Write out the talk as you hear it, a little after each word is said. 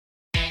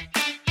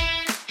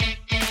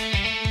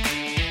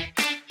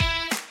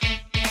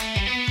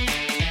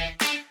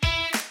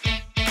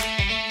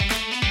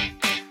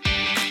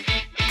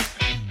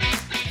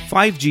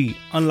5G,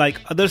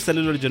 unlike other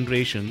cellular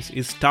generations,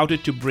 is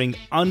touted to bring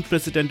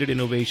unprecedented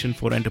innovation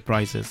for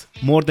enterprises,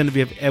 more than we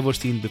have ever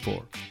seen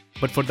before.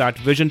 But for that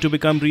vision to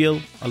become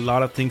real, a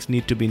lot of things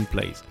need to be in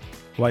place.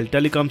 While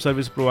telecom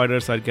service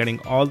providers are getting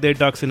all their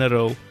ducks in a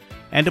row,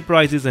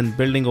 enterprises and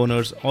building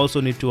owners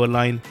also need to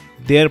align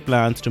their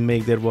plans to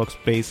make their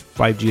workspace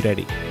 5G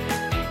ready.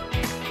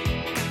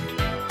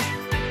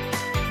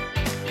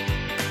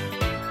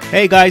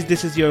 Hey guys,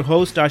 this is your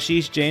host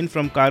Ashish Jain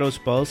from Kairos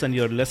Pulse, and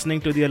you're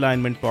listening to the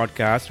Alignment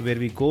Podcast, where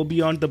we go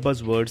beyond the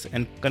buzzwords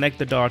and connect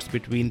the dots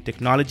between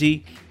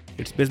technology,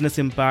 its business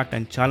impact,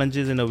 and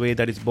challenges in a way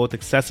that is both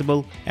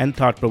accessible and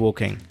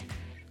thought-provoking.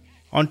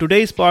 On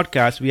today's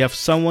podcast, we have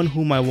someone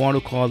whom I want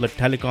to call the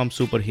telecom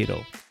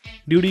superhero.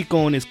 Dudi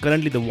Cohn is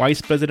currently the Vice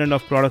President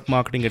of Product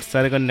Marketing at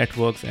Ceragon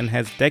Networks and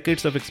has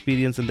decades of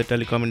experience in the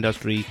telecom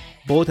industry,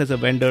 both as a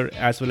vendor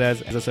as well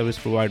as a service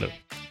provider.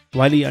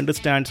 While he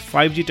understands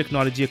 5G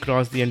technology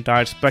across the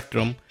entire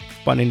spectrum,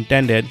 pun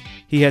intended,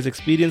 he has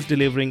experience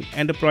delivering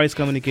enterprise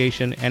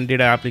communication and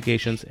data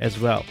applications as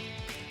well.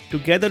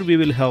 Together, we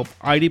will help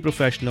IT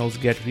professionals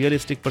get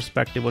realistic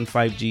perspective on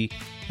 5G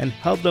and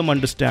help them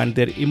understand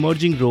their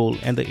emerging role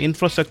and the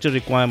infrastructure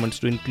requirements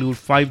to include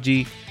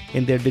 5G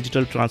in their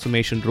digital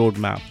transformation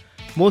roadmap.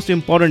 Most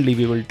importantly,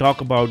 we will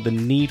talk about the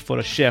need for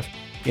a shift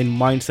in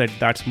mindset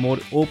that's more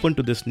open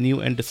to this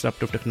new and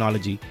disruptive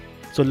technology.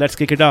 So let's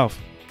kick it off.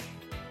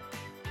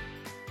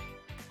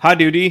 Hi,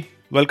 Dudi.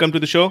 Welcome to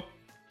the show.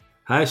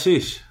 Hi,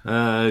 Ashish.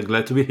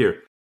 Glad to be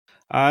here.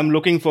 I'm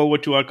looking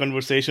forward to our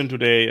conversation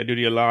today,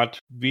 Dudi, a lot.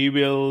 We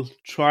will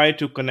try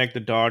to connect the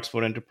dots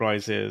for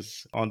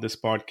enterprises on this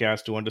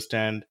podcast to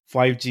understand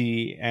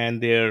 5G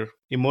and their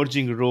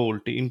emerging role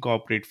to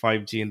incorporate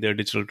 5G in their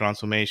digital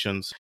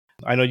transformations.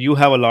 I know you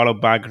have a lot of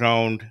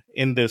background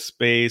in this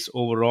space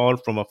overall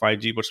from a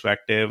 5G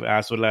perspective,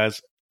 as well as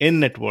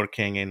in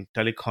networking, in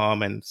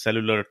telecom and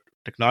cellular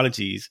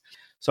technologies.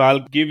 So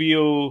I'll give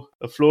you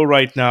the floor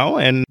right now,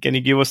 and can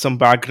you give us some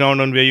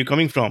background on where you're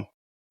coming from?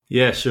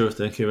 Yeah, sure.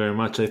 Thank you very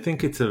much. I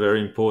think it's a very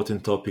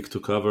important topic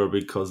to cover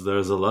because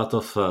there's a lot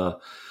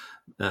of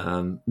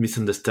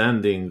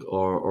misunderstanding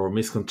or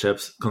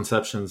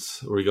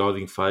misconceptions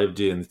regarding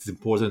 5G, and it's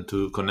important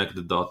to connect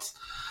the dots.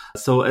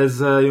 So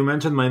as you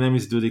mentioned, my name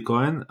is Dudi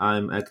Cohen.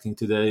 I'm acting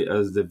today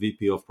as the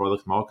VP of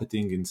Product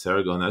Marketing in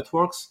Ceragon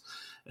Networks.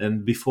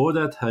 And before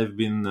that, I've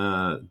been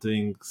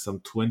doing some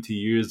 20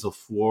 years of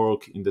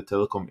work in the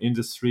telecom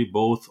industry,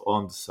 both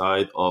on the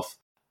side of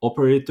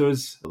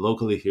operators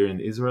locally here in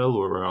Israel,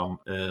 where I'm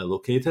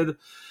located,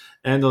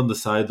 and on the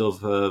side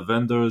of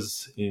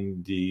vendors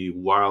in the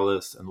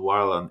wireless and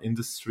wireline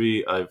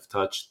industry. I've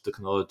touched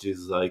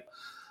technologies like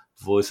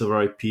voice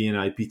over IP and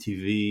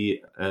IPTV,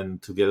 and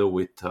together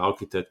with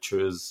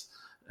architectures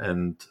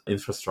and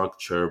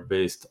infrastructure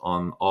based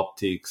on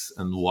optics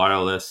and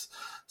wireless.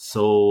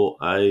 So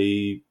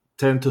I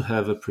tend to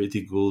have a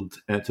pretty good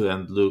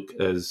end-to-end look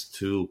as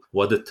to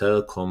what the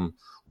telecom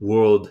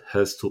world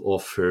has to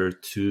offer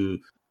to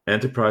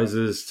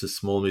enterprises, to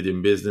small,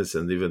 medium business,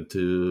 and even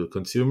to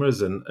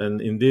consumers.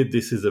 And indeed,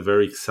 this is a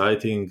very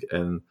exciting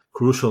and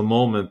crucial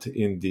moment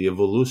in the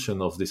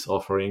evolution of this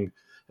offering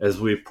as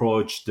we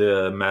approach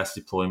the mass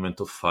deployment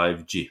of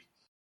 5G.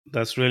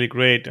 That's really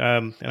great.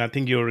 And I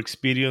think your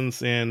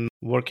experience in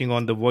working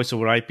on the voice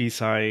over IP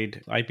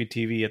side,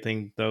 IPTV, I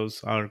think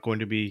those are going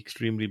to be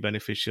extremely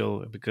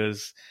beneficial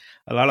because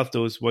a lot of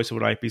those voice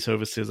over IP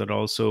services are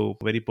also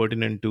very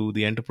pertinent to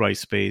the enterprise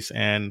space.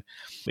 And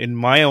in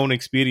my own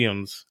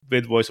experience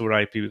with voice over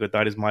IP, because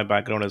that is my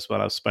background as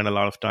well, I've spent a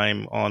lot of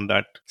time on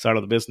that side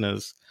of the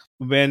business.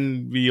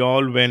 When we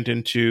all went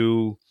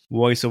into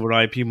voice over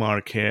IP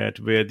market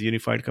with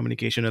unified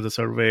communication as a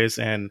service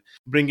and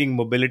bringing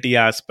mobility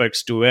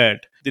aspects to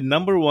it, the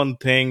number one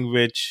thing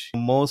which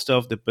most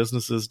of the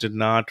businesses did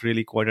not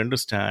really quite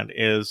understand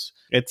is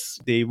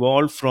they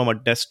evolved from a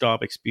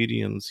desktop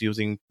experience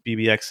using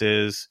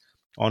PBXs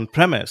on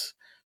premise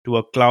to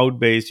a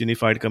cloud-based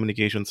unified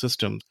communication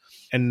system.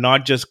 And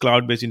not just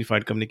cloud-based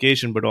unified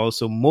communication, but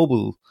also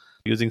mobile,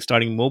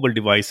 starting mobile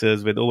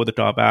devices with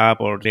over-the-top app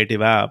or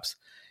native apps.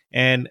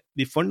 And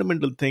the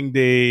fundamental thing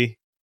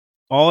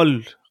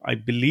I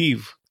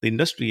believe the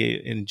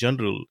industry in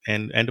general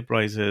and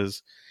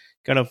enterprises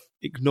kind of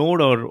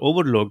ignored or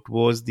overlooked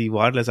was the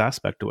wireless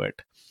aspect to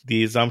it.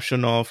 The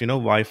assumption of,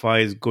 Wi-Fi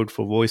is good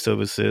for voice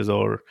services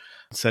or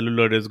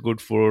cellular is good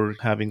for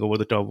having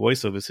over-the-top voice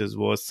services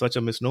was such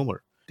a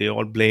misnomer. They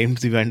all blamed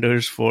the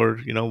vendors for,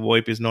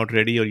 VoIP is not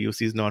ready or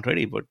UC is not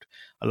ready. But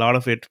a lot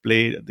of it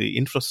played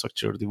the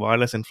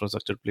wireless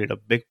infrastructure played a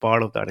big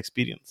part of that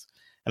experience.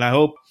 And I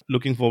hope,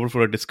 looking forward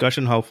for a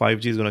discussion, how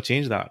 5G is going to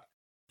change that.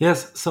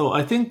 Yes, so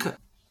I think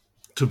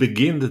to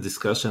begin the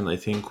discussion, I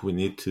think we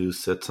need to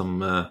set some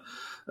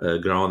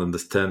ground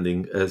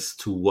understanding as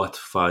to what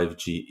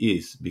 5G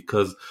is,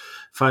 because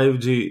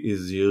 5G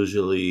is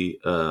usually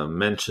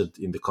mentioned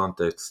in the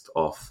context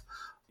of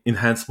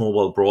enhanced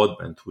mobile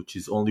broadband, which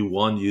is only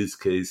one use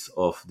case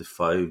of the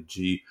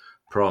 5G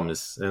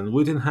promise. And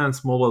with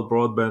enhanced mobile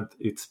broadband,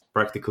 it's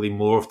practically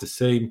more of the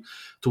same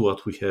to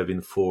what we have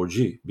in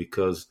 4G,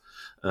 because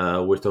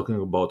we're talking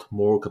about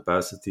more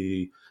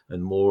capacity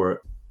and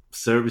more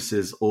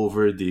services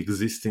over the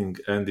existing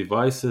end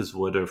devices,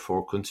 whether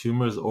for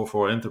consumers or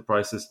for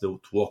enterprises that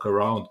walk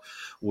around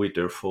with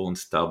their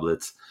phones,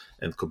 tablets,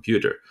 and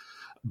computer.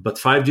 But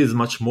 5G is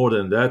much more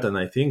than that. And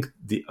I think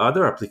the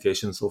other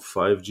applications of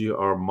 5G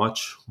are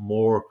much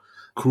more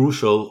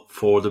crucial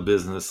for the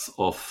business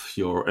of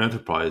your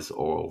enterprise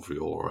or of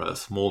your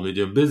small,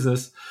 medium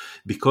business,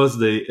 because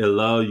they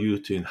allow you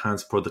to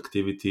enhance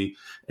productivity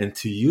and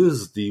to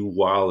use the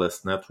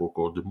wireless network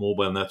or the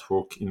mobile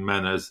network in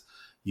manners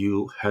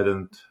you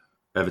hadn't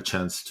have a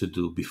chance to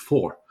do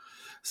before.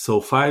 So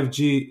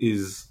 5G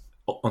is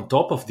on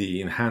top of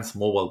the enhanced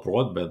mobile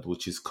broadband,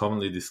 which is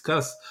commonly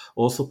discussed,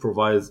 also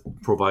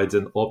provides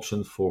an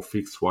option for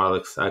fixed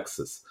wireless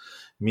access,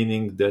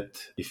 meaning that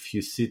if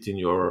you sit in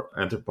your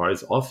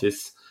enterprise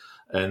office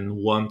and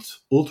want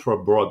ultra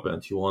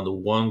broadband, you want a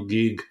 1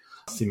 gig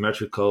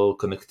symmetrical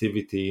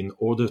connectivity in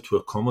order to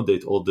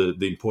accommodate all the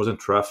important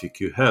traffic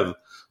you have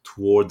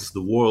towards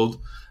the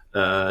world,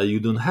 you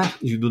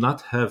do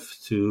not have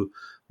to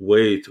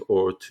wait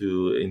or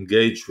to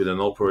engage with an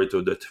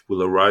operator that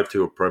will arrive to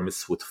your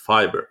premise with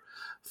fiber.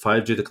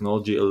 5G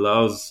technology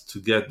allows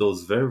to get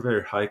those very,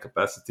 very high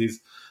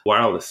capacities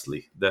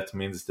wirelessly. That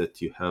means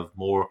that you have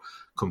more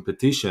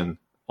competition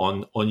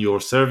on your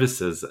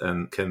services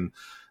and can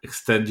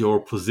extend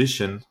your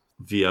position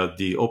via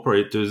the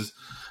operators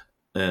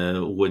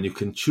when you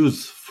can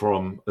choose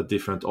from those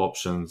different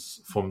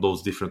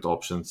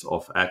options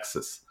of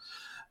access.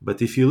 But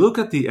if you look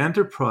at the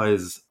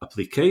enterprise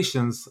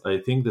applications, I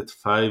think that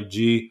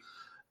 5G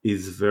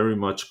is very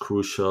much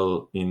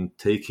crucial in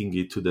taking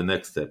it to the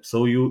next step.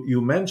 So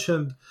you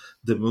mentioned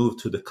the move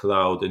to the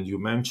cloud, and you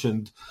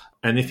mentioned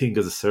anything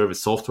as a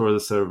service, software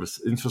as a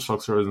service,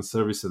 infrastructure as a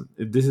service. And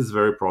this is a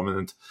very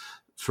prominent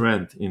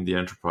trend in the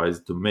enterprise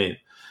domain.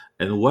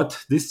 And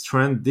what this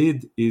trend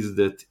did is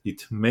that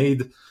it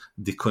made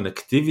the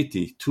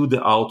connectivity to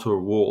the outer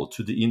world,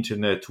 to the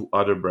internet, to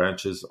other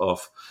branches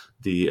of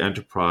the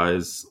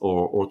enterprise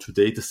or to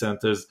data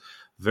centers,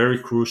 very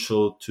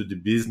crucial to the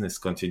business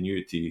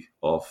continuity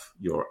of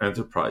your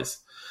enterprise.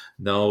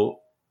 Now,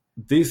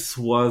 this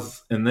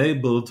was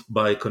enabled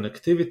by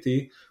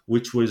connectivity,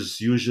 which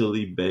was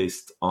usually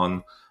based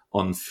on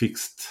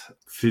fixed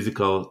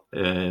physical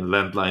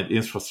landline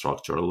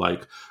infrastructure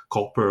like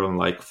copper and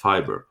like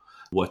fiber.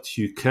 What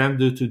you can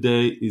do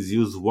today is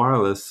use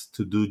wireless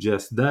to do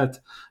just that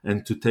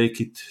and to take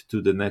it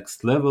to the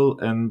next level.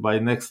 And by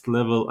next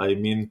level, I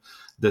mean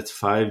that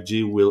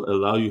 5G will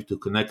allow you to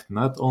connect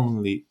not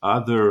only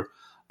other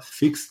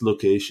fixed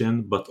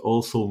location, but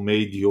also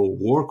made your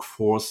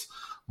workforce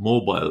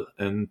mobile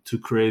and to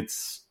create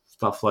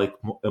stuff like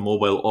a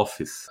mobile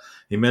office.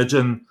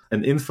 Imagine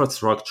an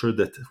infrastructure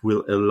that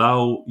will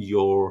allow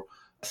your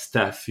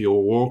staff,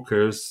 your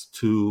workers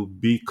to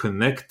be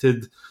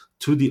connected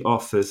to the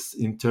office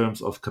in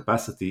terms of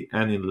capacity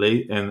and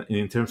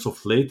in terms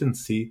of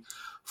latency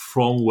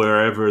from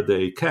wherever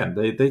they can.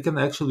 They can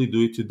actually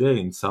do it today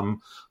in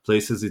some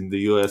places in the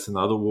US and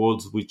other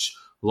worlds which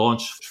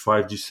launch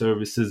 5G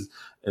services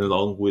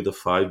along with a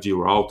 5G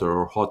router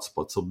or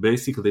hotspot. So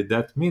basically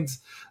that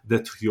means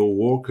that your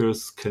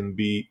workers can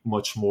be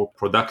much more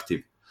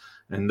productive.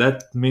 And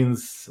that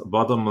means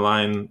bottom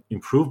line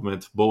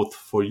improvement both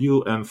for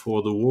you and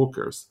for the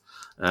workers.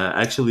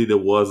 Actually, there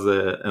was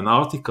an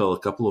article a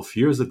couple of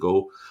years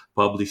ago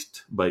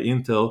published by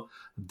Intel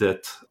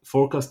that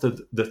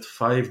forecasted that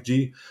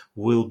 5G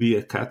will be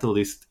a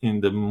catalyst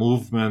in the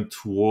movement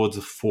towards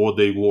a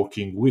 4-day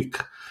working week,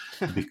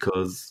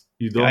 because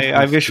you don't.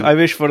 I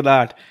wish for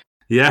that.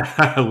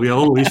 Yeah, we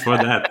all wish for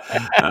that.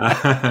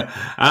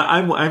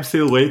 I'm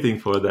still waiting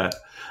for that.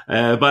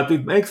 But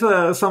it makes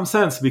some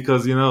sense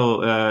because,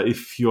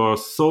 if you're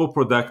so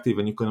productive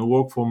and you can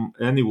work from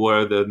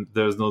anywhere, then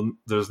there's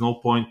no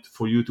point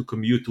for you to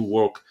commute to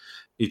work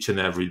each and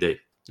every day.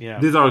 Yeah.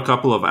 These are a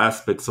couple of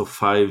aspects of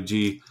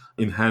 5G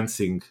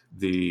enhancing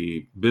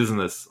the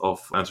business of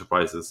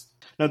enterprises.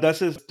 Now,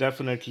 this is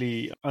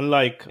definitely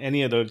unlike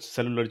any other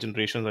cellular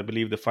generations. I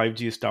believe the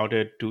 5G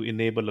started to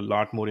enable a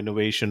lot more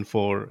innovation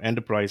for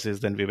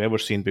enterprises than we've ever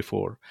seen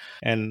before.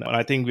 And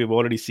I think we've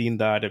already seen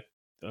that.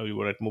 We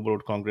were at Mobile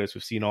World Congress.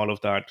 We've seen all of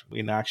that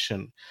in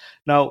action.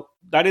 Now,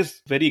 that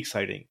is very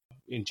exciting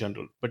in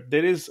general, but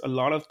there is a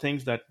lot of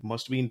things that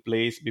must be in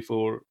place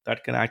before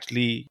that can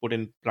actually put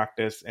in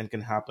practice and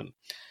can happen.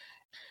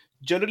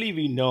 Generally,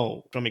 we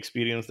know from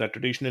experience that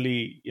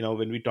traditionally,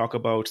 when we talk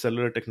about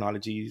cellular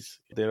technologies,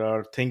 there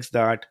are things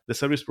that the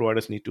service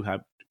providers need to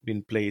have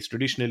in place.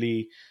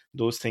 Traditionally,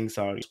 those things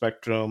are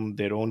spectrum,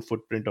 their own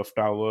footprint of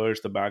towers,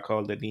 the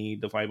backhaul they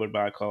need, the fiber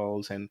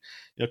backhauls, and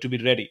to be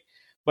ready.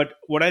 But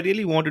what I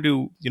really wanted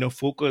to,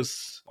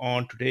 focus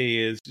on today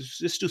is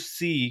just to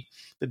see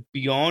that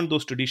beyond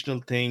those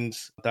traditional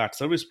things that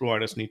service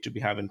providers need to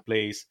have in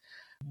place,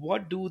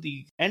 what do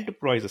the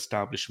enterprise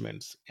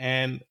establishments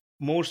and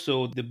more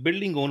so the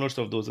building owners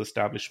of those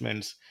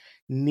establishments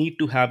need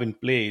to have in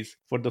place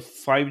for the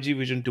 5G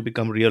vision to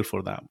become real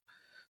for them.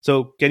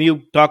 So can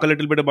you talk a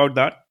little bit about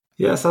that?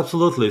 Yes,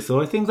 absolutely.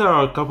 So I think there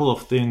are a couple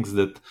of things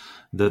that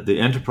the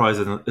enterprise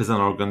as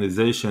an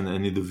organization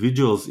and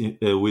individuals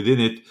within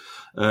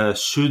it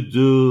should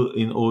do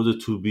in order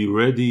to be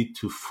ready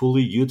to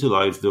fully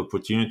utilize the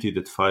opportunity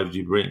that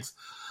 5G brings.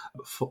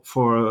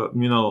 For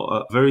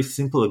a very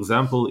simple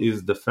example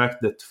is the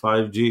fact that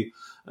 5G,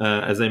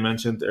 as I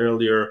mentioned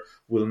earlier,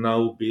 will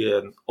now be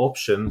an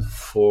option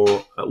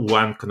for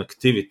WAN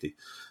connectivity.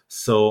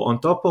 So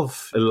on top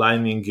of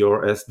aligning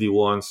your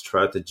SD-WAN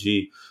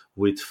strategy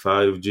with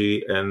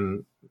 5G,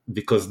 and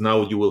because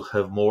now you will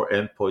have more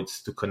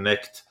endpoints to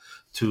connect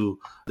to,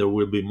 there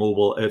will be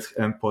mobile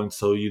endpoints.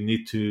 So you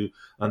need to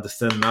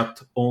understand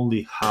not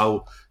only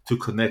how to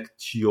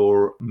connect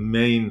your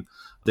main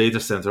data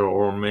center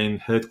or main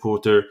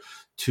headquarter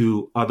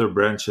to other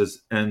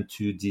branches and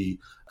to the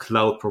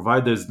cloud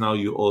providers. Now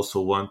you also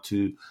want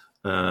to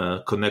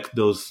connect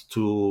those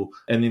to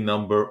any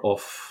number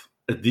of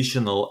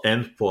additional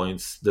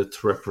endpoints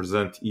that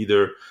represent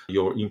either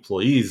your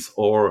employees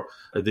or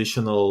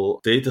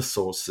additional data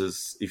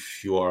sources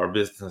if you are a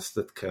business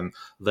that can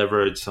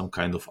leverage some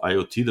kind of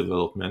IoT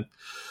development.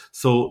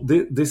 So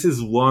this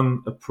is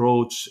one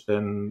approach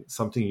and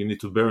something you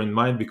need to bear in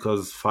mind,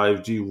 because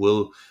 5G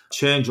will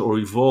change or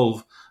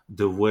evolve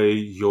the way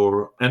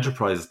your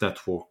enterprise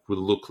network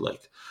will look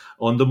like.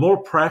 On the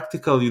more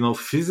practical,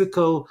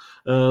 physical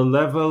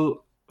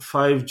level,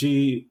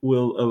 5G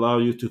will allow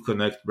you to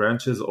connect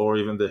branches or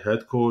even the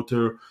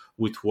headquarter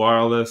with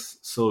wireless.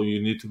 So you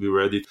need to be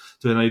ready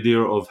to an idea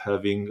of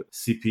having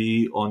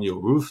CPE on your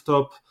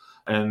rooftop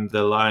and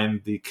align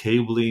the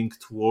cabling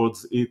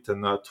towards it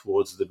and not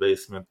towards the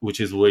basement, which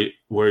is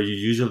where you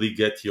usually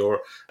get your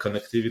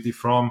connectivity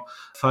from.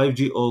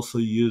 5G also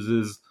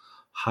uses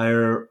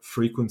higher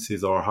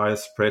frequencies or higher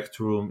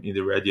spectrum in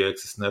the radio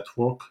access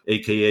network,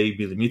 aka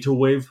millimeter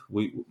wave.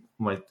 We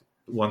might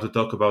want to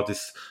talk about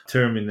this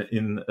term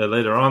in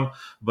later on,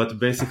 but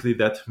basically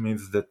that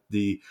means that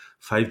the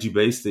 5G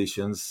base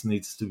stations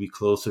needs to be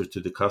closer to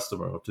the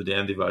customer or to the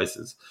end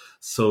devices.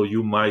 So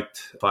you might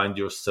find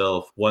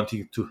yourself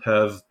wanting to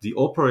have the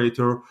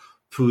operator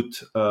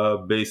put a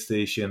base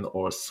station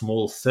or a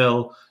small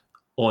cell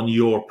on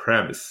your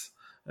premise.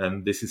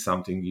 And this is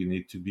something you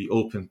need to be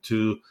open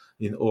to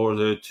in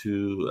order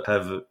to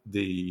have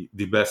the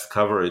best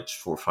coverage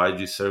for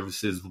 5G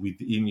services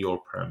within your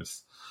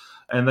premise.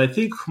 And I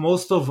think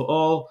most of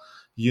all,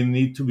 you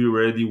need to be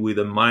ready with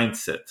a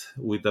mindset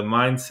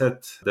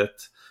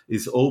that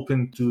is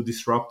open to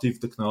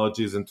disruptive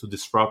technologies and to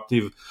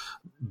disruptive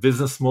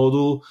business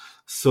model.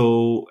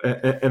 So,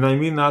 and I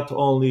mean not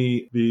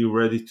only be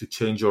ready to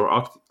change your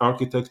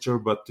architecture,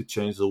 but to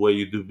change the way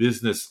you do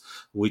business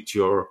with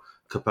your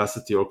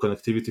capacity or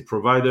connectivity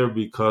provider,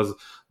 because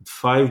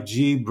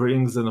 5G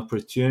brings an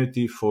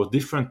opportunity for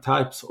different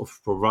types of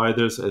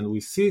providers. And we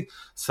see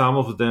some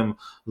of them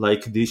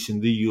like Dish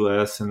in the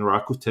US and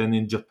Rakuten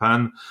in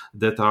Japan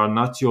that are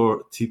not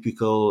your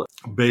typical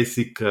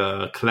basic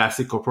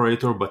classic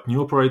operator, but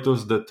new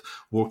operators that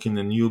work in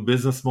a new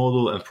business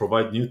model and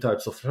provide new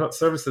types of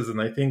services. And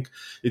I think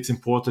it's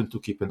important to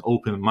keep an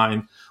open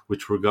mind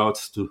with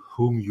regards to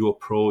whom you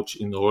approach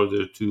in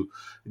order to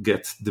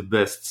get the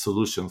best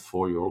solution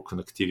for your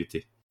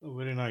connectivity. Oh,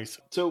 very nice.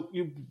 So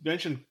you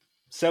mentioned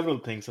several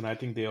things, and I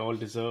think they all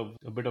deserve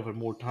a bit of a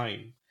more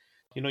time.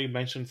 You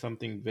mentioned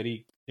something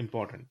very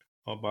important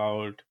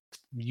about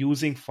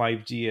using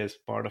 5G as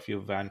part of your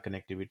WAN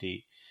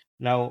connectivity.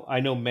 Now, I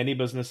know many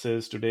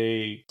businesses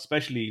today,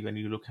 especially when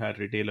you look at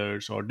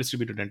retailers or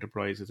distributed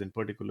enterprises in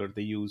particular,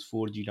 they use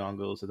 4G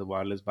dongles as a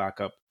wireless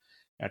backup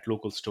at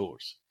local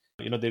stores.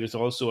 There is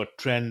also a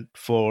trend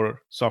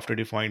for software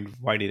defined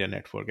wide area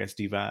network,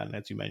 SD-WAN,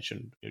 as you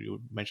mentioned.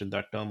 You mentioned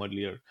that term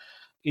earlier,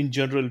 in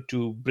general,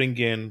 to bring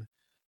in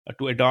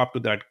to adopt to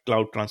that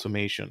cloud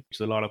transformation.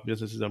 So a lot of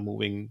businesses are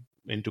moving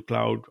into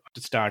cloud.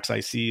 The stats I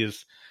see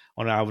is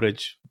on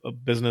average a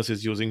business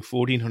is using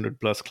 1400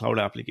 plus cloud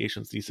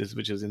applications these days,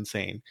 which is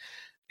insane,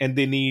 and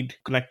they need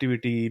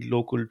connectivity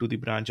local to the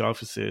branch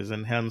offices,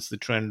 and hence the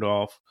trend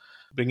of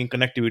bringing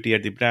connectivity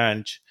at the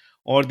branch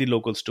or the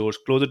local stores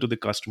closer to the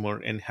customer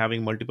and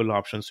having multiple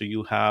options, so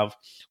you have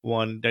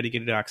one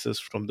dedicated access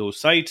from those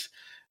sites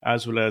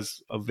as well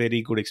as a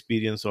very good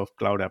experience of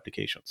cloud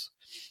applications.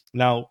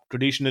 Now,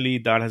 traditionally,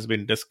 that has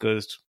been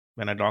discussed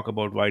when I talk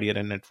about wide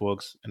area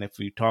networks. And if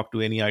we talk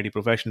to any IT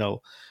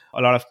professional, a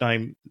lot of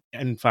time,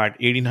 in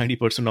fact,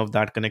 80-90% of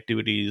that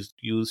connectivity is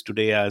used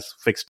today as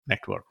fixed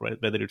network, right?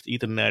 Whether it's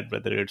Ethernet,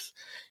 whether it's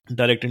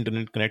direct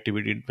internet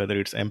connectivity, whether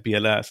it's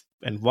MPLS.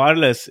 And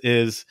wireless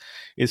is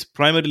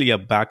primarily a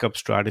backup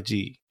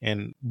strategy,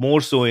 and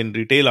more so in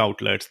retail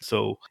outlets,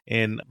 so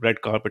in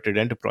red carpeted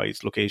enterprise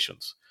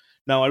locations.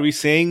 Now, are we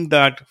saying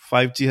that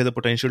 5G has the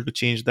potential to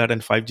change that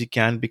and 5G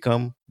can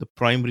become the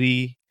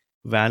primary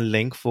WAN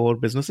link for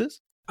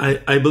businesses?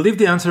 I believe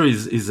the answer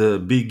is a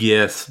big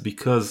yes,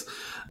 because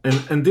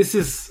And this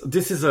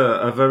is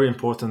a very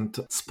important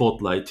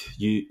spotlight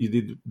you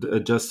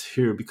did just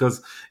here,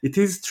 because it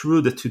is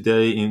true that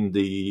today in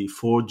the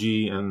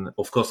 4G and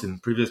of course in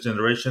previous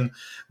generation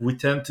we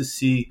tend to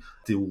see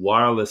the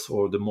wireless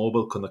or the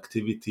mobile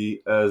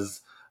connectivity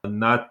as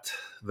not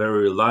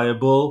very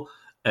reliable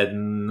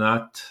and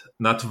not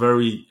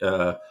very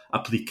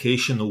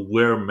application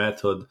aware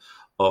method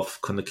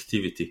of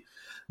connectivity.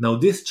 Now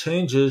this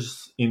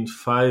changes in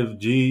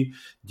 5G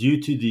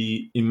due to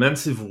the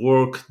immense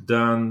work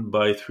done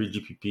by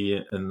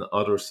 3GPP and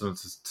other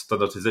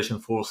standardization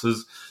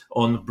forces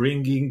on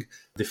bringing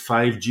the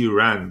 5G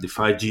RAN, the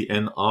 5G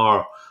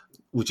NR,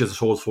 which is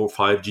short for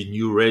 5G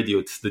new radio.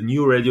 It's the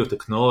new radio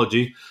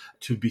technology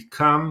to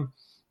become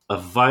a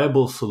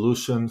viable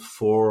solution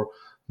for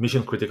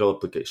mission critical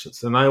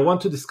applications. And I want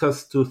to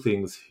discuss two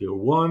things here.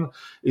 One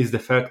is the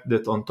fact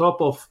that on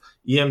top of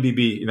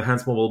EMBB,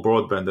 enhanced mobile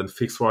broadband, and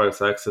fixed wireless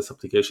access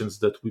applications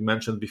that we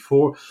mentioned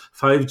before,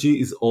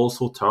 5G is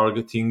also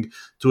targeting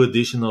two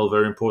additional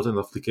very important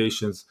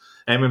applications: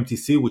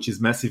 MMTC, which is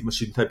massive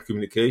machine type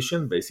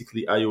communication,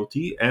 basically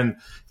IoT, and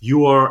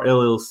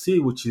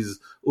URLLC, which is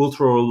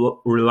ultra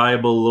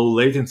reliable low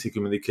latency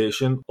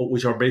communication,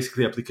 which are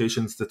basically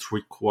applications that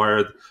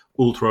required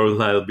ultra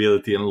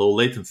reliability and low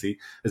latency,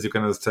 as you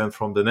can understand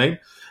from the name.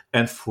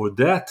 And for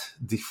that,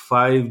 the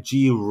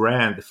 5G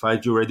RAN, the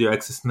 5G radio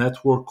access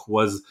network,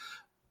 was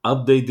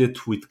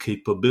updated with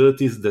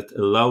capabilities that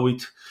allow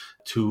it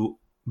to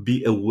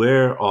be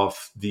aware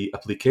of the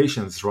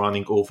applications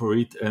running over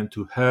it and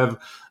to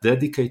have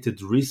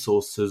dedicated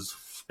resources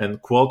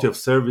and quality of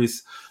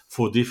service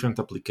for different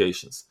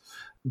applications.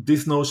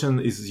 This notion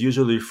is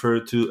usually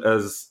referred to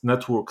as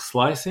network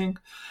slicing.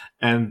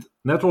 And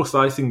network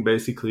slicing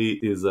basically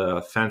is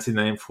a fancy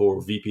name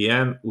for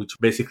VPN, which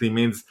basically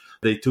means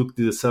they took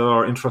the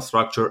cellular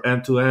infrastructure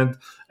end to end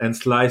and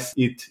sliced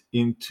it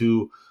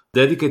into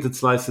dedicated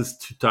slices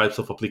to types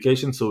of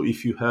applications. So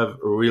if you have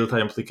a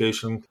real-time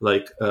application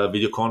like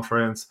video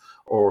conference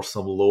or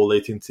some low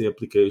latency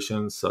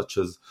applications such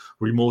as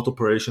remote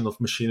operation of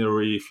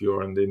machinery, if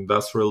you're in the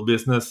industrial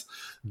business,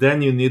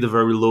 then you need a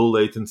very low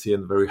latency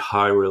and very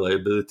high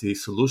reliability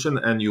solution,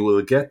 and you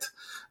will get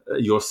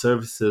your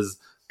services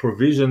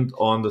provisioned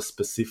on the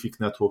specific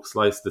network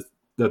slice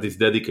that is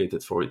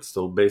dedicated for it.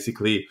 So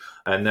basically,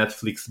 a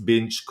Netflix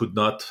binge could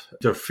not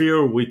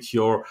interfere with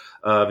your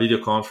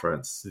video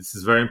conference. This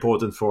is very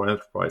important for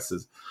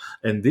enterprises.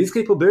 And this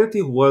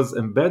capability was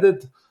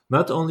embedded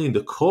not only in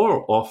the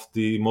core of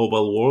the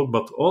mobile world,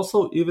 but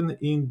also even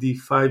in the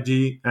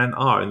 5G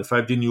NR, in the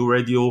 5G new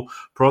radio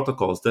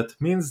protocols. That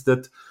means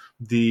that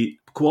the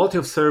quality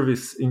of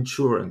service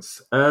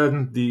insurance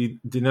and the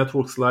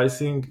network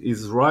slicing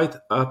is right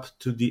up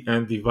to the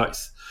end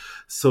device.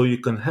 So you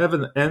can have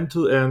an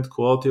end-to-end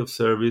quality of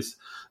service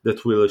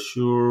that will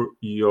assure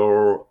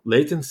your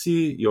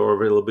latency, your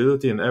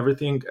availability, and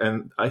everything.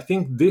 And I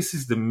think this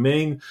is the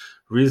main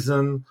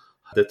reason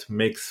that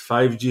makes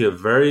 5G a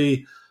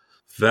very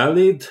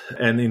valid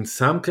and in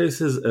some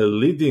cases a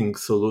leading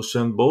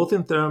solution, both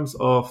in terms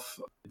of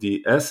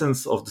the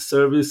essence of the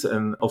service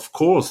and of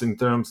course in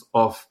terms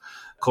of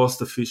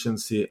cost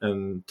efficiency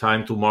and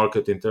time to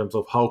market, in terms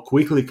of how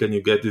quickly can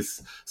you get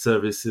these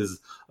services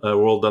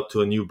rolled up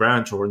to a new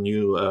branch or a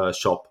new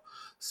shop.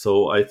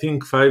 So I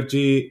think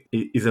 5G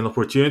is an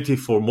opportunity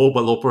for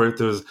mobile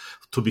operators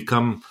to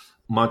become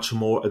a much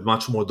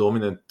more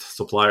dominant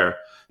supplier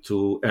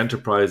to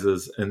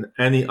enterprises and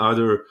any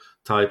other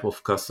type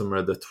of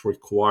customer that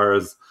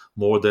requires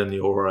more than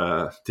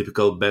your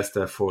typical best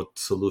effort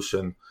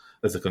solution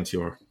as a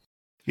consumer.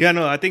 Yeah,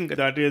 no, I think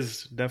that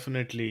is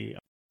definitely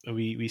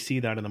we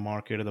see that in the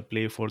market, the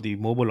play for the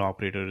mobile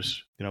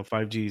operators.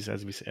 5G is,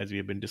 as we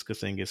have been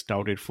discussing, is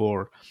touted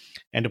for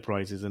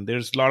enterprises, and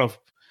there's a lot of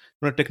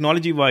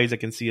technology wise, I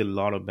can see a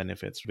lot of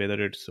benefits,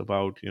 whether it's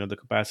about the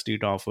capacity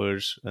it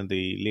offers and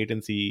the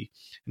latency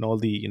and all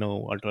the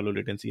ultra low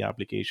latency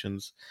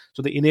applications.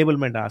 So the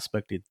enablement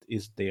aspect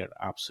is there,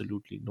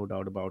 absolutely, no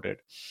doubt about it.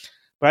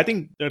 But I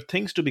think there are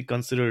things to be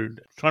considered,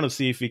 trying to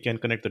see if we can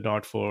connect the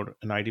dot for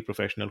an IT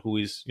professional who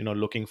is,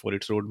 looking for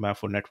its roadmap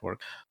for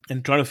network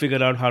and try to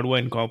figure out how do I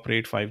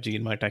incorporate 5G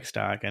in my tech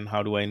stack and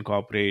how do I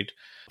incorporate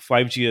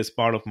 5G as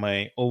part of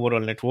my overall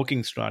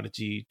networking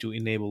strategy to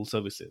enable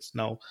services.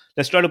 Now,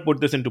 let's try to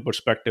put this into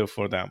perspective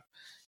for them.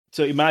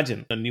 So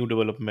imagine a new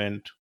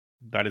development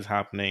that is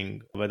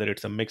happening, whether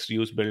it's a mixed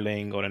use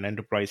building or an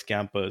enterprise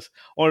campus,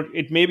 or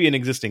it may be an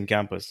existing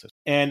campus.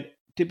 And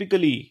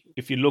typically,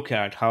 if you look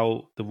at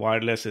how the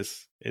wireless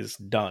is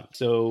done,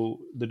 so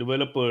the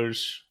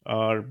developers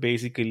are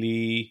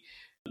basically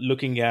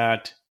looking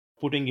at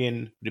putting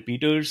in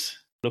repeaters,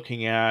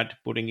 looking at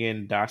putting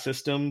in DAS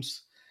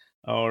systems,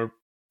 or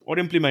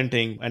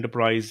implementing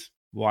enterprise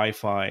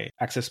Wi-Fi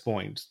access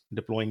points,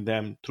 deploying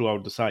them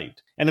throughout the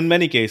site. And in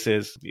many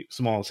cases,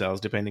 small cells,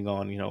 depending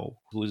on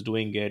who is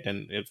doing it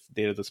and if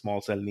there is a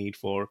small cell need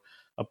for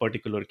a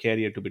particular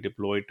carrier to be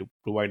deployed to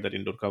provide that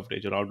indoor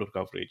coverage or outdoor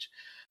coverage.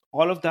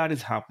 All of that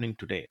is happening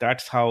today.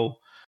 That's how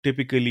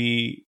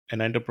typically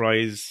an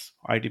enterprise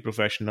IT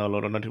professional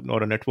or a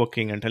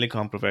networking and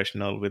telecom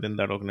professional within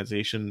that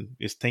organization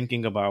is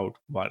thinking about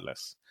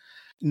wireless.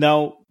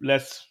 Now,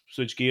 let's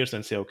switch gears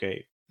and say,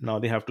 okay, now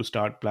they have to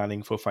start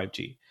planning for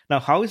 5G. Now,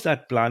 how is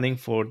that planning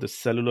for the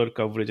cellular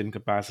coverage and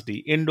capacity,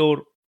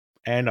 indoor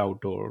and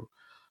outdoor,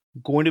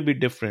 going to be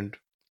different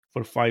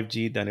for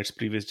 5G than its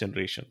previous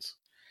generations?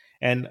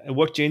 And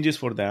what changes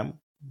for them?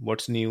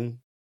 What's new?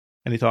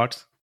 Any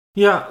thoughts?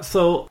 Yeah,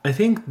 so I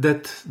think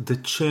that the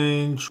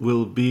change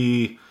will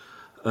be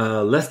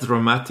less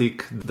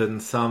dramatic than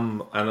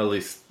some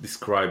analysts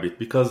describe it,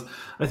 because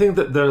I think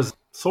that there's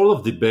sort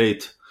of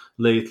debate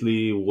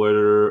lately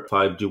whether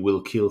 5G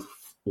will kill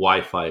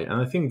Wi-Fi,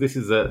 and I think this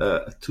is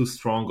a too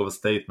strong of a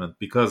statement,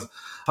 because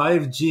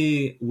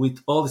 5G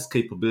with all its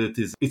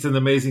capabilities, it's an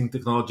amazing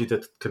technology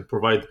that can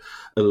provide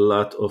a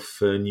lot of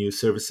new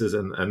services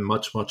and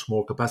much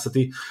more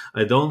capacity.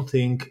 I don't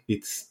think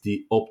it's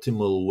the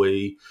optimal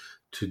way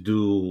to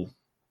do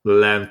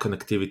LAN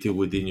connectivity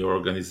within your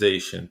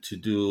organization, to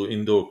do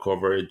indoor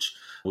coverage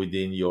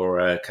within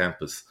your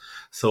campus.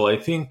 So I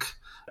think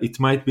it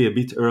might be a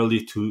bit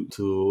early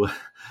to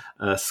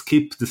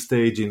skip the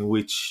stage in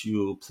which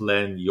you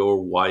plan your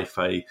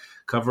Wi-Fi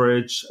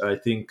coverage. I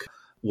think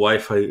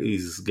Wi-Fi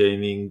is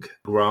gaining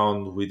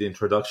ground with the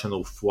introduction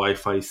of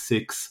Wi-Fi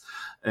 6,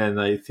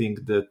 and I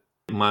think that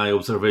my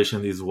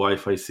observation is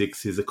Wi-Fi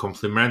 6 is a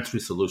complementary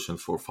solution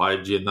for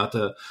 5G and not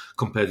a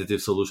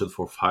competitive solution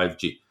for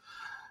 5G.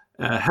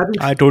 Having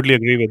I totally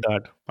agree with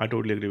that. I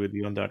totally agree with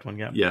you on that one.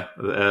 Yeah.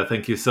 Yeah,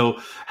 thank you. So,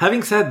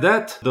 having said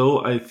that,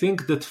 though, I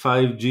think that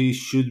 5G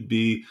should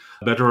be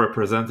better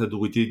represented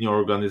within your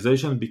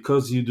organization,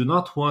 because you do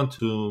not want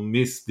to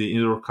miss the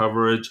indoor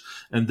coverage.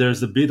 And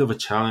there's a bit of a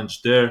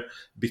challenge there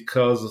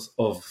because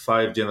of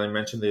 5G. And I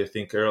mentioned it, I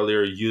think,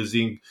 earlier,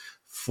 using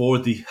for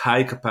the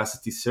high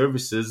capacity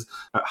services,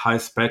 high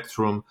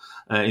spectrum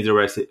in the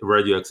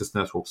radio access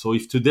network. So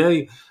if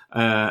today,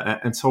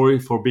 and sorry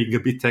for being a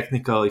bit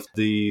technical, if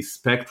the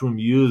spectrum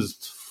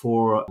used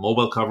for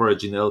mobile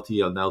coverage in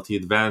LTE and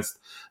LTE Advanced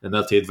and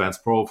LTE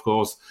Advanced Pro, of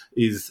course,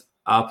 is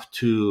up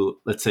to,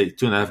 let's say,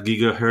 2.5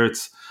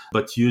 gigahertz,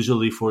 but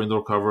usually for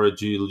indoor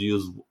coverage, you'll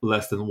use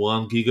less than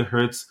 1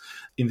 gigahertz.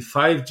 In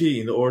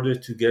 5G, in order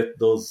to get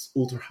those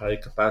ultra high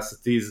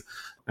capacities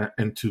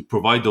and to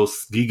provide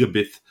those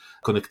gigabit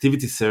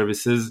connectivity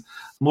services,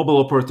 mobile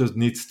operators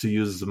needs to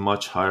use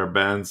much higher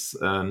bands,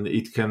 and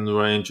it can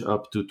range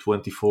up to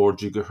 24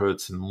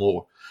 gigahertz and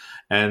more.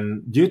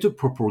 And due to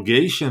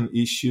propagation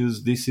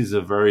issues, this is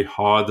a very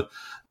hard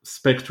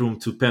spectrum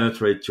to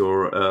penetrate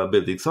your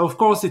building. So of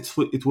course it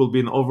will be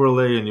an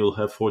overlay and you'll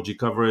have 4G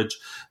coverage,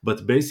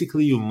 but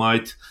basically you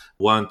might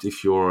want,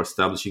 if you're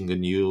establishing a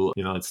new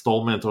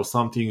installment or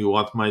something,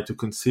 you might to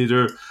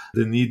consider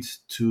the need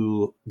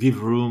to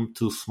give room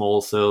to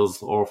small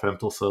cells or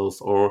femtosecond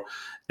cells or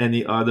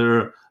any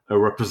other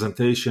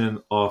representation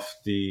of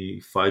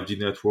the 5G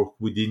network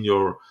within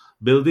your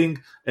building.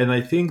 And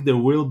I think there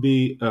will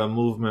be a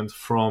movement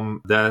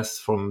from DAS,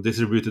 from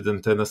distributed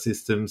antenna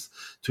systems,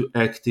 to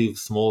active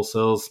small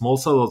cells. Small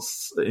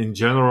cells in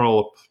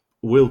general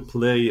will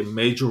play a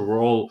major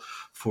role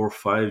for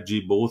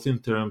 5G, both in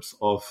terms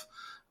of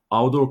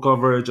outdoor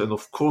coverage and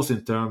of course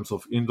in terms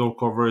of indoor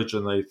coverage.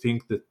 And I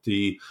think that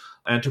the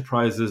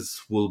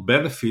enterprises will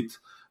benefit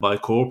by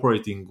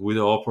cooperating with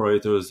the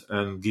operators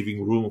and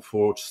giving room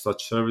for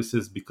such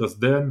services, because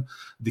then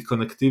the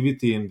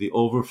connectivity and the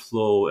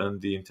overflow and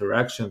the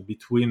interaction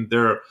between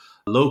their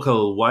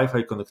local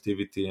Wi-Fi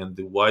connectivity and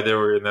the wide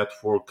area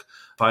network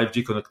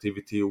 5G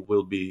connectivity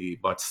will be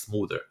much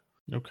smoother.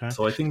 Okay.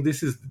 So I think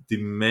this is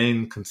the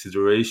main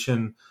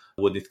consideration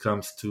when it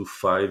comes to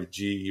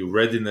 5G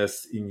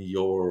readiness in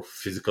your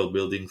physical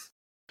buildings.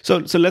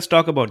 So let's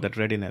talk about that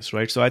readiness,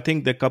 right? So I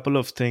think there are a couple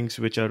of things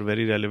which are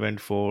very relevant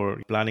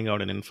for planning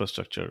out an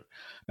infrastructure.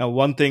 Now,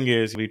 one thing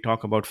is we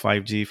talk about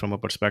 5G from a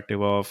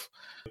perspective of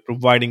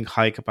providing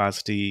high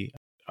capacity,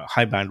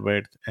 high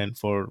bandwidth, and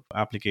for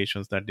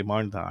applications that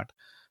demand that,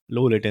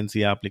 low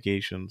latency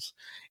applications.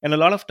 And a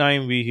lot of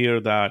time we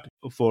hear that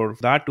for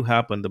that to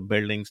happen, the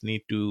buildings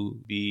need to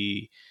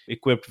be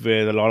equipped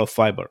with a lot of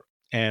fiber.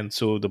 And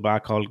so the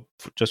backhaul,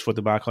 just for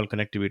the backhaul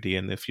connectivity,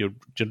 and if you're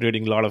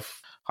generating a lot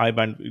of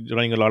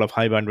running a lot of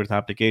high bandwidth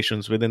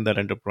applications within that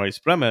enterprise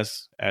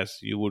premise, as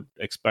you would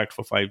expect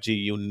for 5G,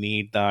 you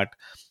need that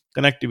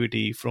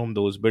connectivity from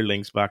those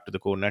buildings back to the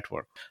core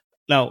network.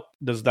 Now,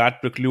 does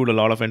that preclude a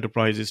lot of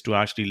enterprises to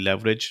actually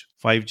leverage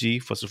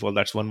 5G? First of all,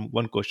 that's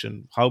one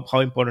question. How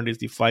important is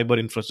the fiber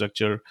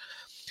infrastructure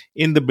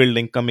in the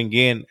building coming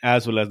in,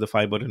 as well as the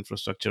fiber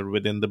infrastructure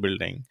within the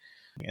building?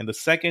 And the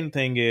second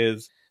thing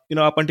is,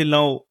 up until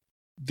now,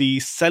 the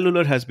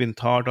cellular has been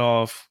thought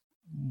of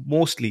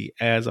mostly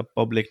as a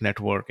public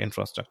network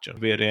infrastructure,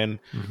 wherein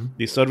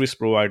the service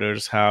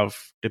providers have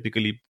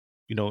typically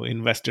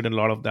invested in a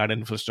lot of that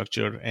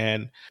infrastructure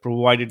and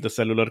provided the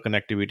cellular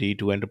connectivity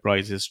to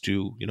enterprises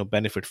to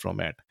benefit from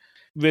it.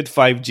 With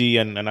 5G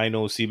and I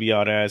know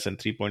CBRS and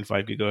 3.5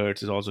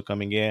 gigahertz is also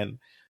coming in,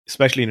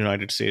 especially in the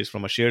United States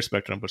from a shared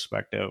spectrum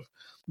perspective.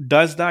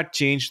 Does that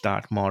change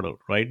that model?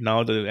 Right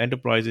now, the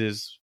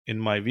enterprises, in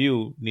my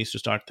view, needs to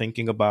start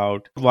thinking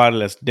about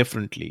wireless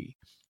differently.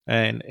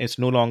 And it's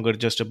no longer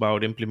just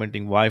about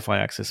implementing Wi-Fi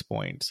access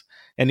points.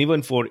 And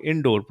even for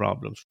indoor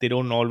problems, they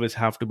don't always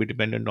have to be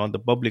dependent on the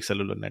public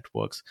cellular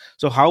networks.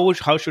 So how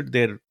should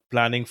their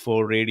planning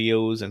for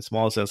radios and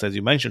small cells, as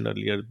you mentioned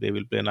earlier, they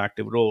will play an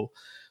active role?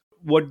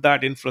 What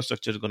that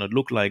infrastructure is going to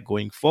look like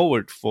going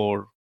forward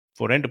for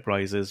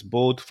enterprises,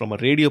 both from a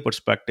radio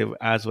perspective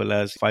as well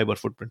as fiber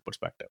footprint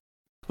perspective?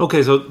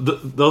 Okay, so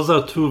those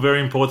are two very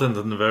important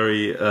and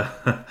very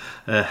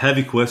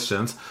heavy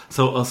questions.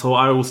 So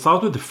I will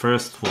start with the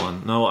first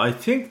one. Now, I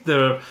think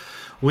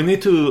we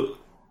need to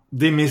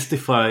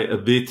demystify a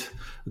bit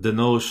the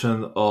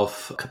notion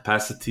of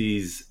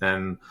capacities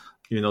and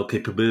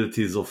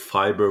capabilities of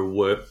fiber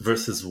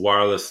versus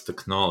wireless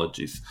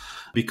technologies,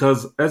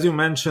 because as you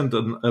mentioned,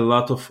 a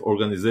lot of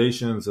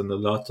organizations and a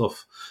lot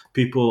of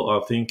people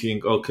are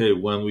thinking, okay,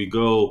 when we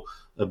go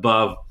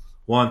above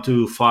 1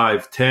 to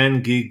 5,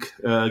 10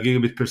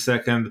 gigabit per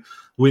second,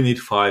 we need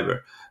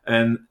fiber.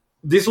 And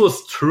this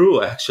was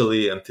true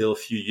actually until a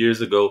few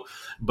years ago.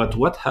 But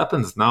what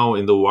happens now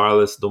in the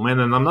wireless domain,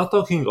 and I'm not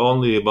talking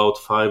only about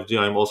 5G,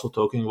 I'm also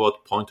talking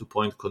about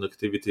point-to-point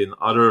connectivity and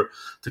other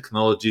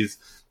technologies,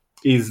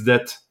 is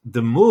that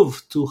the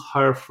move to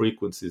higher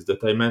frequencies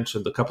that I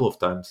mentioned a couple of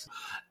times,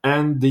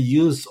 and the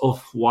use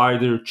of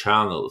wider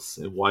channels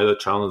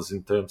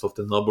in terms of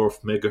the number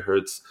of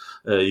megahertz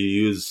you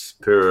use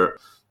per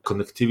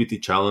connectivity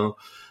channel,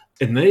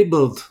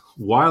 enabled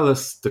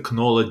wireless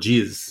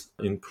technologies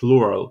in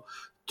plural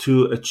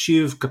to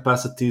achieve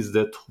capacities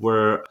that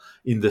were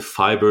in the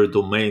fiber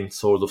domain,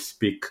 so to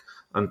speak,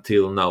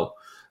 until now.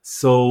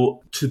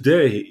 So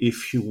today,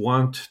 if you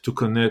want to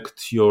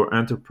connect your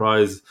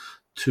enterprise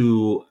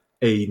to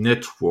a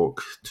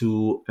network,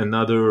 to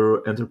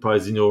another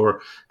enterprise in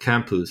your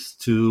campus,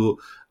 to,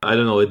 I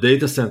don't know, a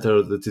data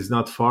center that is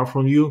not far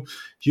from you,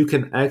 you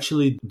can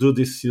actually do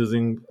this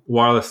using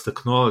wireless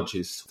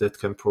technologies that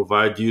can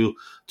provide you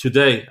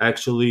today.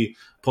 Actually,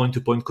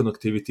 point-to-point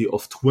connectivity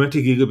of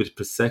 20 gigabit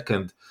per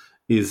second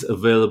is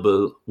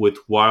available with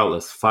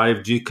wireless.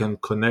 5G can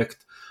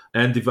connect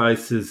end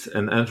devices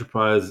and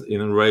enterprise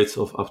in rates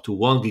of up to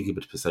 1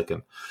 gigabit per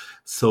second.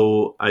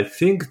 So I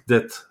think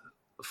that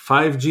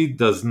 5G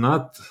does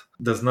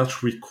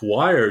not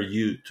require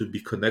you to be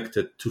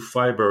connected to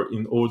fiber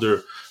in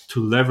order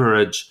to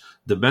leverage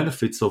the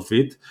benefits of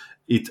it.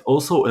 It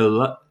also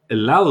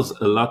allows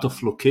a lot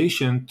of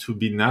location to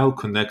be now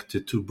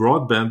connected to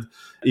broadband,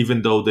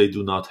 even though they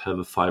do not have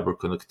a fiber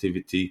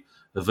connectivity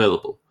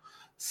available.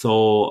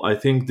 So I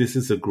think this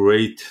is a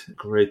great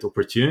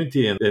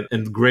opportunity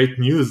and great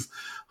news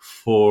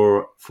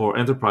for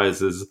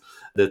enterprises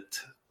that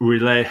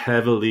rely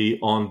heavily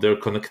on their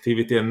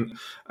connectivity. And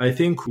I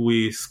think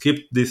we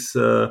skipped this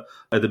at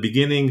the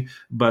beginning,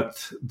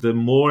 but the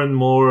more and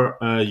more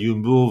you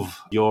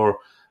move your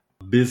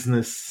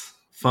business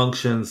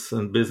functions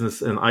and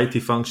business and IT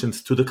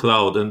functions to the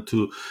cloud and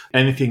to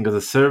anything as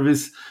a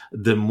service,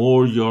 the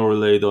more you're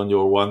relied on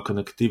your WAN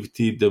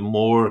connectivity, the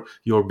more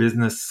your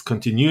business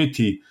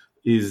continuity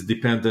is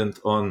dependent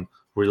on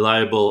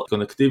reliable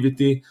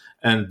connectivity,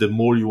 and the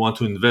more you want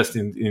to invest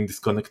in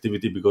this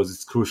connectivity because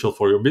it's crucial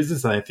for your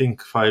business. And I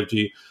think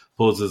 5G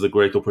poses a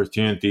great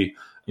opportunity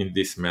in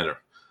this matter.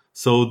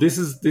 So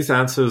this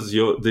answers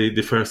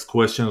the first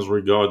questions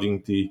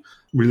regarding the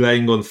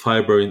relying on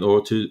fiber in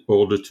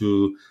order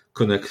to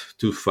connect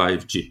to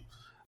 5G.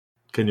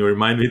 Can you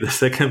remind me the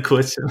second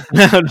question?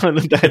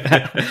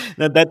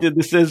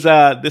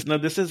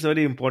 This is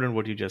very important.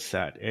 What you just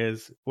said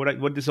is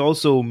what this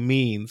also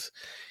means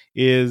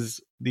is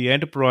the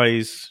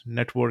enterprise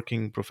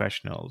networking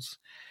professionals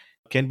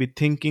can be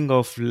thinking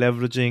of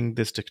leveraging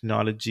this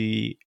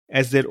technology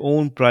as their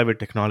own private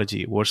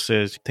technology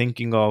versus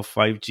thinking of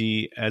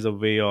 5G as a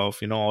way of,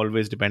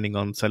 always depending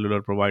on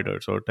cellular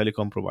providers or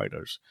telecom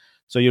providers.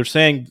 So you're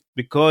saying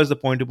because the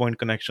point-to-point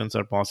connections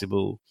are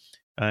possible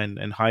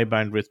and high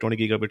bandwidth, 20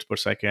 gigabits per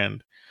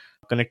second,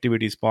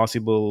 connectivity is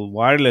possible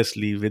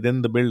wirelessly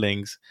within the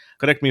buildings.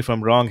 Correct me if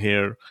I'm wrong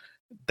here.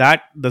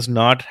 That does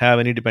not have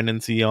any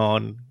dependency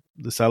on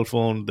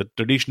the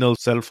traditional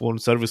cell phone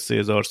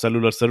services or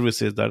cellular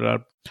services that are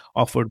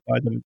offered by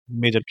the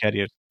major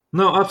carriers.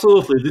 No,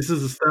 absolutely. This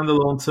is a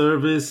standalone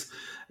service,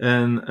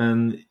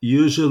 and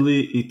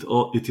usually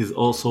it is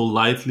also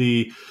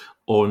lightly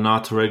or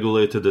not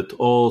regulated at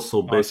all.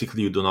 So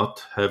basically, you do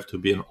not have to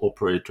be an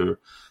operator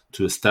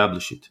to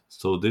establish it.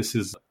 So this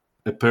is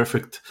a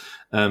perfect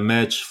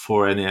match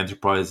for any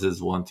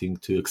enterprises wanting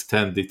to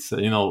extend its.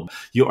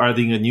 You're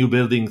adding a new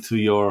building to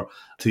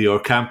your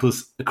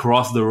campus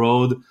across the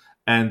road,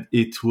 and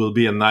it will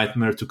be a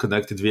nightmare to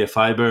connect it via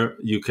fiber.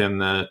 You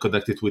can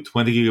connect it with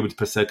 20 gigabits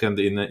per second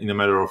in a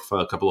matter of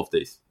a couple of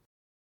days.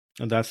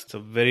 And that's a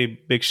very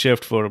big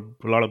shift for a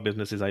lot of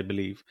businesses, I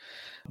believe.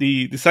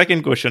 The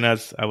second question,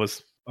 as I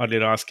was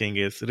earlier asking,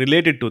 is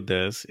related to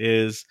this,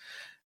 is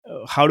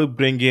how to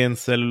bring in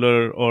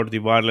cellular or the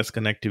wireless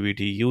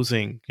connectivity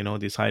using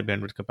this high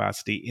bandwidth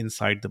capacity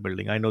inside the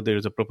building. I know there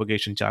is a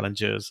propagation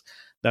challenges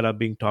that are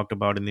being talked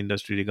about in the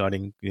industry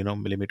regarding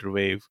millimeter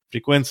wave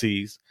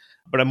frequencies,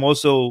 but I'm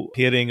also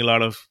hearing a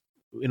lot of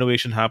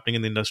innovation happening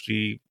in the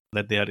industry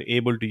that they are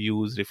able to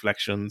use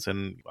reflections,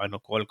 and I know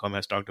Qualcomm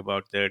has talked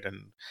about that,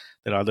 and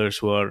there are others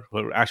who are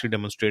actually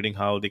demonstrating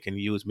how they can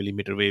use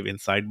millimeter wave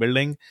inside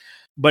building.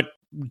 But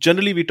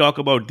generally, we talk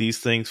about these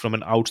things from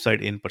an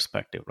outside in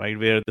perspective, right?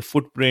 Where the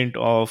footprint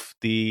of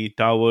the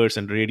towers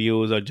and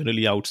radios are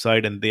generally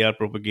outside and they are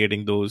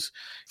propagating those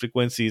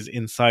frequencies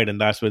inside. And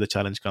that's where the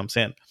challenge comes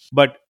in.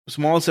 But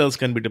small cells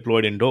can be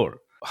deployed indoor.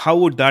 How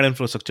would that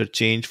infrastructure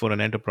change for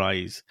an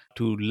enterprise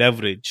to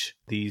leverage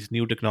these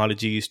new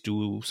technologies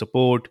to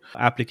support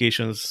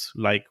applications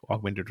like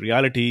augmented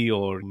reality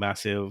or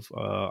massive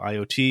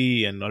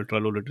IoT and ultra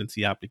low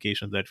latency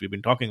applications that we've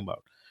been talking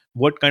about?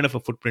 What kind of a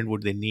footprint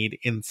would they need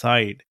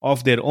inside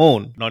of their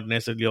own, not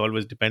necessarily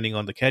always depending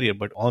on the carrier,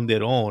 but on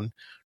their own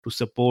to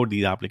support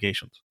these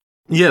applications?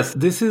 Yes,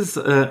 this is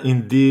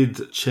indeed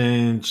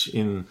change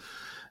in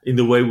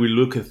the way we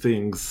look at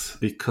things,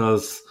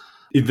 because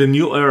in the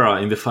new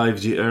era, in the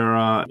 5G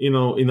era,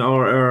 in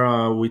our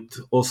era with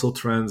also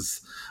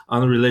trends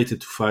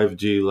unrelated to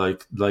 5G,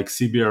 like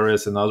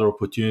CBRS and other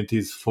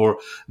opportunities for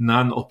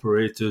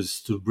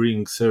non-operators to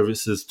bring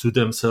services to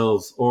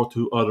themselves or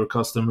to other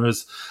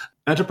customers,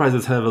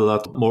 enterprises have a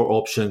lot more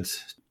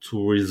options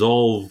to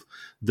resolve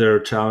their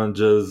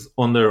challenges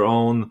on their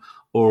own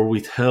or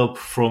with help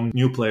from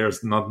new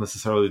players, not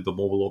necessarily the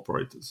mobile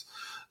operators.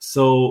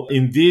 So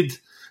indeed,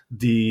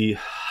 the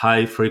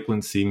high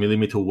frequency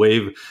millimeter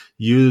wave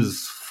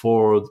used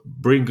for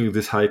bringing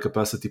this high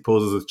capacity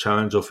poses a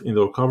challenge of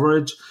indoor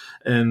coverage.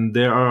 And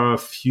there are a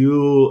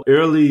few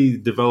early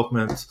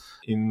developments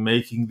in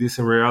making this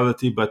a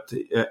reality, but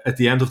at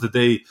the end of the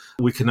day,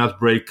 we cannot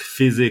break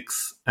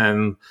physics,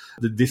 and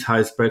this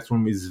high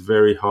spectrum is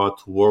very hard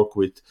to work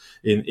with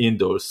in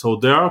indoors. So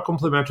there are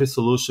complementary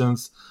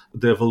solutions.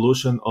 The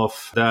evolution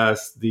of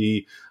DAS,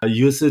 the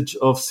usage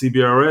of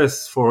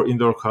CBRS for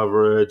indoor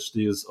coverage,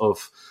 the use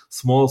of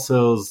small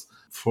cells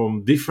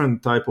from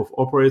different type of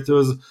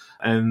operators.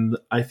 And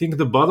I think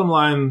the bottom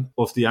line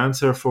of the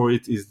answer for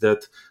it is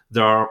that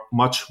there are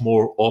much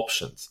more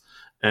options.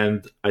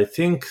 And I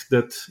think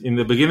that in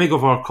the beginning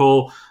of our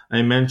call,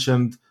 I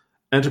mentioned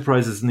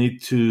enterprises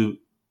need to,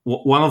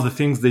 one of the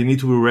things they need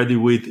to be ready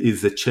with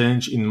is a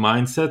change in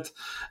mindset.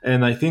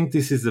 And I think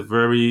this is a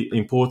very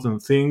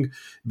important thing,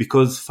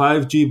 because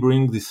 5G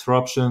brings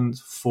disruption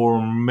for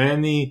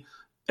many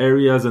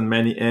areas and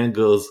many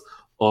angles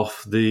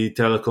of the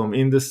telecom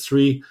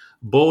industry,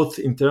 both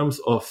in terms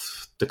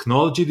of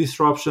technology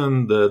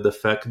disruption, the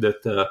fact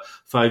that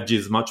 5G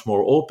is much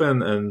more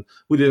open, and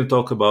we didn't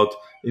talk about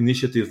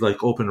initiatives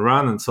like Open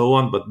RAN and so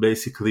on, but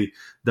basically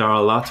there are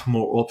a lot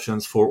more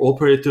options for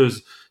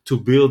operators to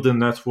build the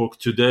network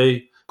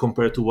today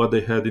compared to what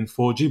they had in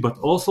 4G, but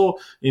also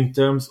in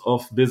terms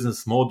of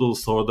business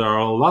models. So there are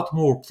a lot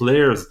more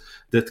players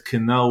that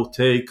can now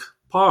take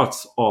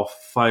parts of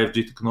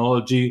 5G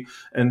technology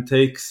and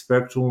take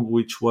spectrum,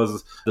 which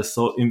was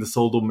in the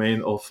sole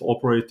domain of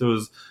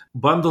operators,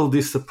 bundle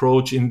this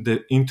approach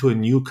into a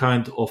new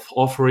kind of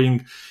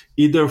offering,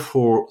 either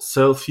for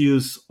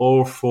self-use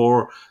or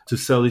to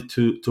sell it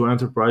to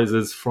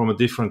enterprises from a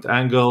different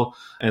angle.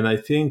 And I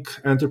think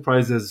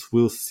enterprises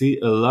will see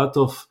a lot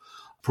of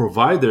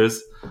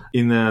providers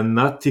in a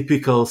not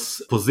typical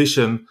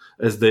position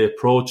as they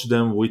approach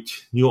them with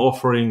new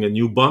offering and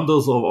new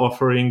bundles of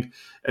offering.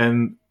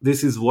 And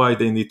this is why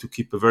they need to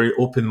keep a very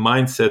open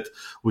mindset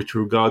with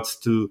regards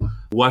to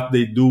what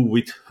they do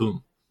with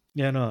whom.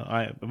 Yeah, no,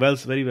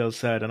 very well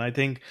said. And I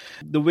think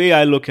the way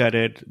I look at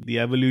it, the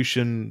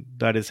evolution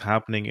that is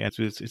happening, and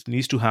it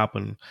needs to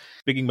happen.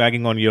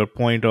 Piggybacking on your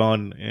point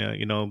on,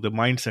 the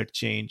mindset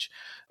change.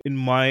 In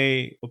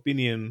my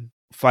opinion,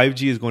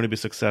 5G is going to be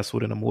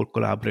successful in a more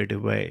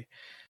collaborative way.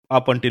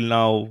 Up until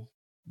now,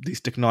 these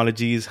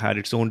technologies had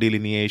its own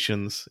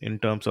delineations in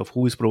terms of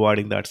who is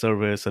providing that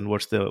service and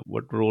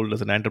what role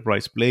does an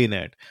enterprise play in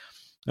it.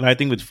 And I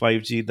think with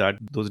 5G that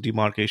those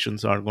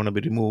demarcations are going to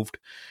be removed,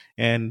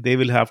 and they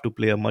will have to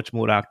play a much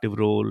more active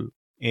role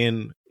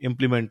in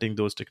implementing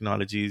those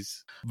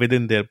technologies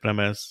within their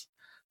premise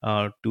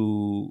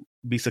to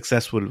be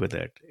successful with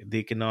it.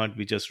 They cannot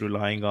be just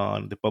relying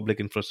on the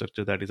public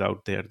infrastructure that is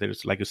out there.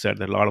 There's, like you said,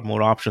 there are a lot of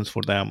more options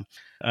for them,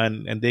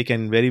 and they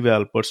can very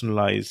well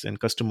personalize and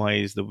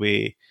customize the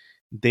way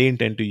they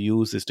intend to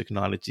use this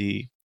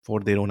technology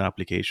for their own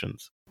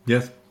applications.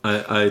 Yes,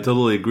 I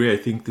totally agree. I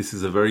think this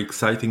is a very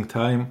exciting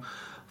time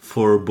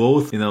for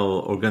both,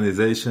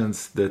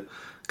 organizations that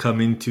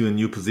come into a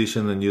new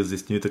position and use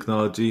this new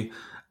technology,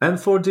 and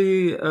for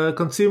the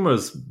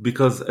consumers,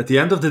 because at the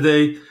end of the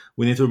day,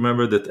 we need to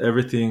remember that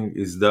everything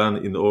is done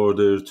in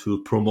order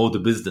to promote the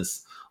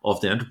business of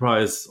the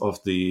enterprise,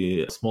 of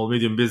the small,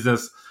 medium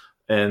business.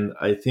 And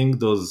I think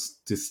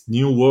this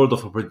new world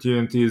of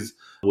opportunities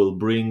will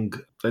bring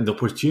an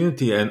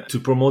opportunity and to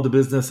promote the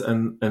business,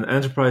 and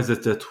enterprises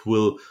that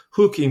will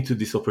hook into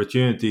this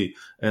opportunity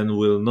and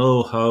will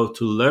know how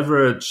to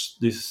leverage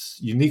these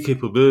unique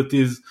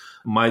capabilities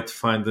might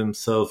find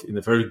themselves in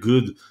a very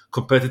good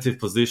competitive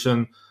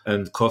position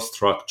and cost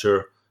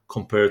structure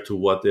compared to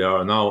what they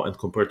are now and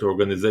compared to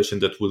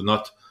organizations that will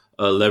not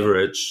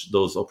leverage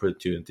those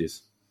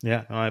opportunities.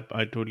 Yeah,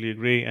 I totally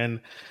agree,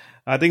 and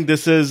I think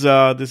this is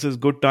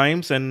good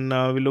times, and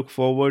we look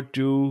forward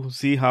to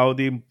see how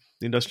the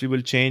industry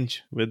will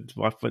change with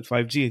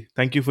 5G.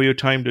 Thank you for your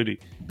time, Dudi.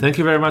 Thank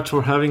you very much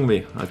for having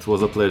me. It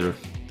was a pleasure.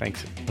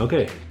 Thanks.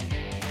 Okay.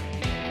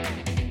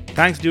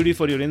 Thanks, Dudi,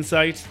 for your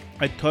insights.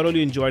 I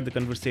thoroughly enjoyed the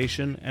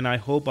conversation, and I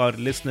hope our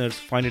listeners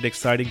find it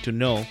exciting to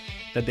know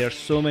that there are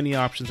so many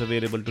options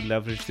available to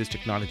leverage this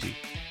technology.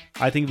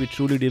 I think we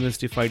truly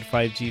demystified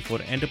 5G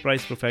for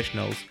enterprise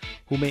professionals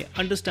who may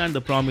understand the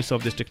promise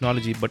of this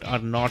technology but are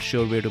not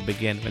sure where to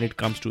begin when it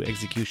comes to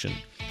execution.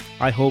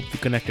 I hope we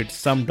connected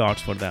some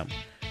dots for them.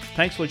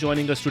 Thanks for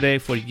joining us today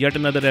for yet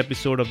another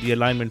episode of the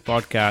Alignment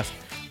Podcast.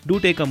 Do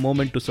take a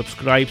moment to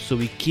subscribe so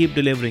we keep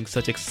delivering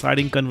such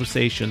exciting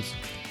conversations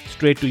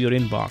straight to your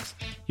inbox.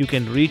 You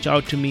can reach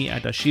out to me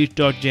at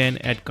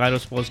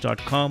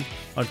ashish.jain@kairospulse.com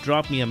or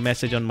drop me a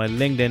message on my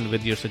LinkedIn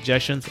with your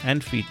suggestions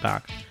and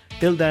feedback.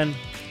 Till then,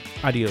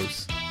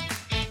 adios.